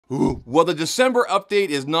Ooh. Well, the December update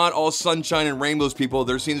is not all sunshine and rainbows, people.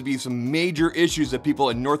 There seems to be some major issues that people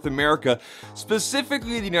in North America,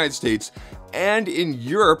 specifically the United States and in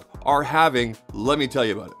Europe, are having. Let me tell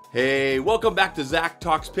you about it. Hey, welcome back to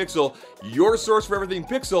ZAKtalks PIXEL, your source for everything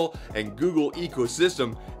Pixel and Google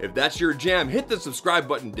ecosystem. If that's your jam, hit the subscribe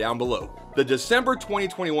button down below. The December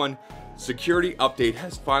 2021 security update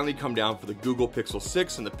has finally come down for the Google Pixel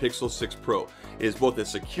 6 and the Pixel 6 Pro. It is both a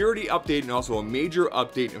security update and also a major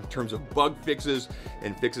update in terms of bug fixes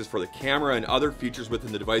and fixes for the camera and other features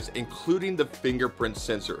within the device, including the fingerprint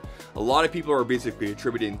sensor. A lot of people are basically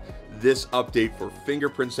attributing this update for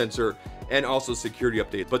fingerprint sensor and also security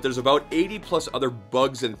update, but there's about 80 plus other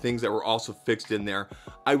bugs and things that were also fixed in there.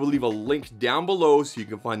 I will leave a link down below so you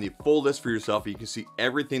can find the full list for yourself and you can see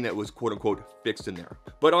everything that was quote unquote fixed in there.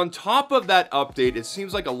 But on top of that update, it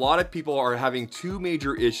seems like a lot of people are having two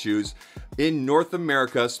major issues in North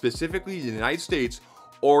America, specifically the United States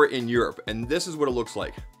or in Europe, and this is what it looks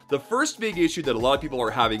like. The first big issue that a lot of people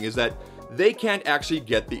are having is that they can't actually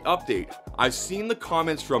get the update. I've seen the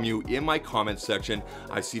comments from you in my comments section.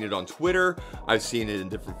 I've seen it on Twitter. I've seen it in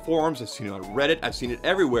different forums. I've seen it on Reddit. I've seen it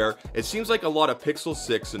everywhere. It seems like a lot of Pixel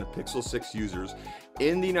 6 and Pixel 6 users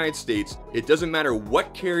in the United States, it doesn't matter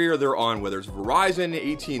what carrier they're on, whether it's Verizon,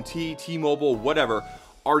 AT&T, T-Mobile, whatever,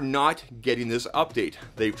 are not getting this update.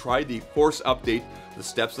 They've tried the force update, the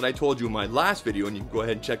steps that I told you in my last video, and you can go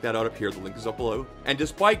ahead and check that out up here. The link is up below. And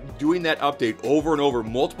despite doing that update over and over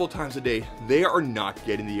multiple times a day, they are not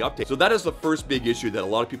getting the update. So that is the first big issue that a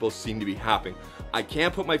lot of people seem to be having. I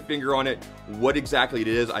can't put my finger on it, what exactly it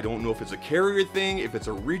is. I don't know if it's a carrier thing, if it's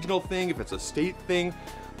a regional thing, if it's a state thing.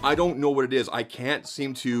 I don't know what it is. I can't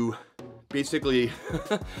seem to basically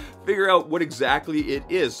figure out what exactly it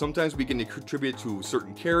is. Sometimes we can attribute it to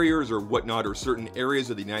certain carriers or whatnot, or certain areas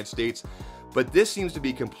of the United States, but this seems to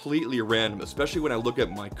be completely random, especially when I look at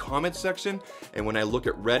my comment section and when I look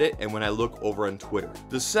at Reddit and when I look over on Twitter.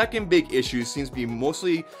 The second big issue seems to be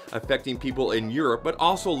mostly affecting people in Europe, but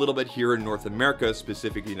also a little bit here in North America,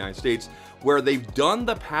 specifically the United States, where they've done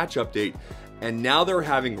the patch update and now they're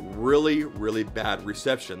having really bad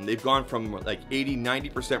reception. They've gone from like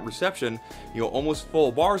 80-90% reception, you know, almost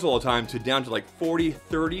full bars all the time, to down to like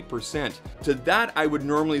 40-30%. To that, I would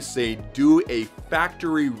normally say do a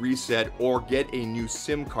factory reset or get a new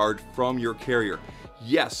SIM card from your carrier.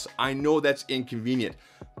 Yes, I know that's inconvenient,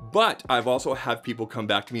 but I've also had people come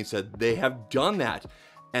back to me and said they have done that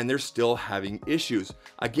and they're still having issues.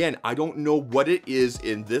 Again, I don't know what it is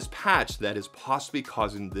in this patch that is possibly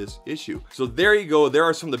causing this issue. So there you go. There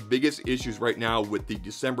are some of the biggest issues right now with the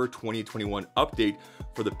December 2021 update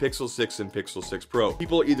for the Pixel 6 and Pixel 6 Pro.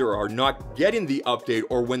 People either are not getting the update,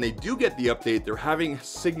 or when they do get the update, they're having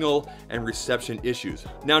signal and reception issues.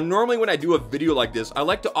 Now, normally when I do a video like this, I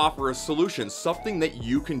like to offer a solution, something that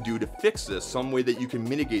you can do to fix this, some way that you can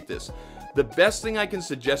mitigate this. The best thing I can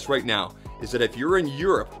suggest right now is that if you're in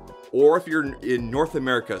Europe or if you're in North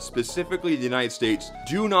America, specifically the United States,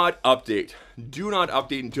 do not update. Do not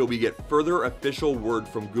update until we get further official word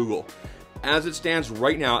from Google. As it stands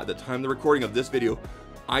right now, at the time of the recording of this video,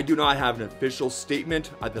 I do not have an official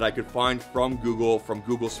statement that I could find from Google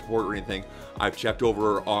support or anything. I've checked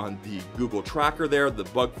over on the Google tracker there, the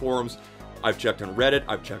bug forums. I've checked on Reddit,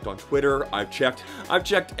 I've checked on Twitter, I've checked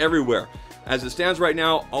everywhere. As it stands right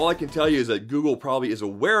now, all I can tell you is that Google probably is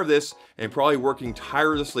aware of this and probably working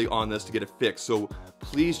tirelessly on this to get it fixed. So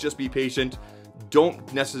please just be patient.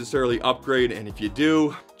 Don't necessarily upgrade, and if you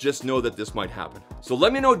do, just know that this might happen. So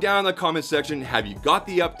let me know down in the comment section, have you got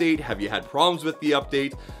the update? Have you had problems with the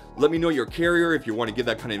update? Let me know your carrier if you want to give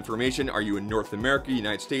that kind of information. Are you in North America,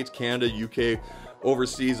 United States, Canada, UK,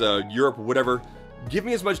 overseas, Europe, whatever? Give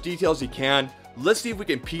me as much detail as you can. Let's see if we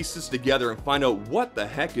can piece this together and find out what the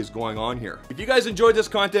heck is going on here. If you guys enjoyed this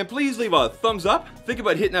content, please leave a thumbs up. Think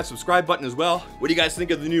about hitting that subscribe button as well. What do you guys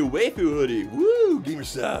think of the new Waifu hoodie? Woo, gamer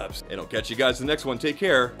subs. And I'll catch you guys in the next one. Take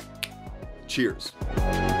care. Cheers.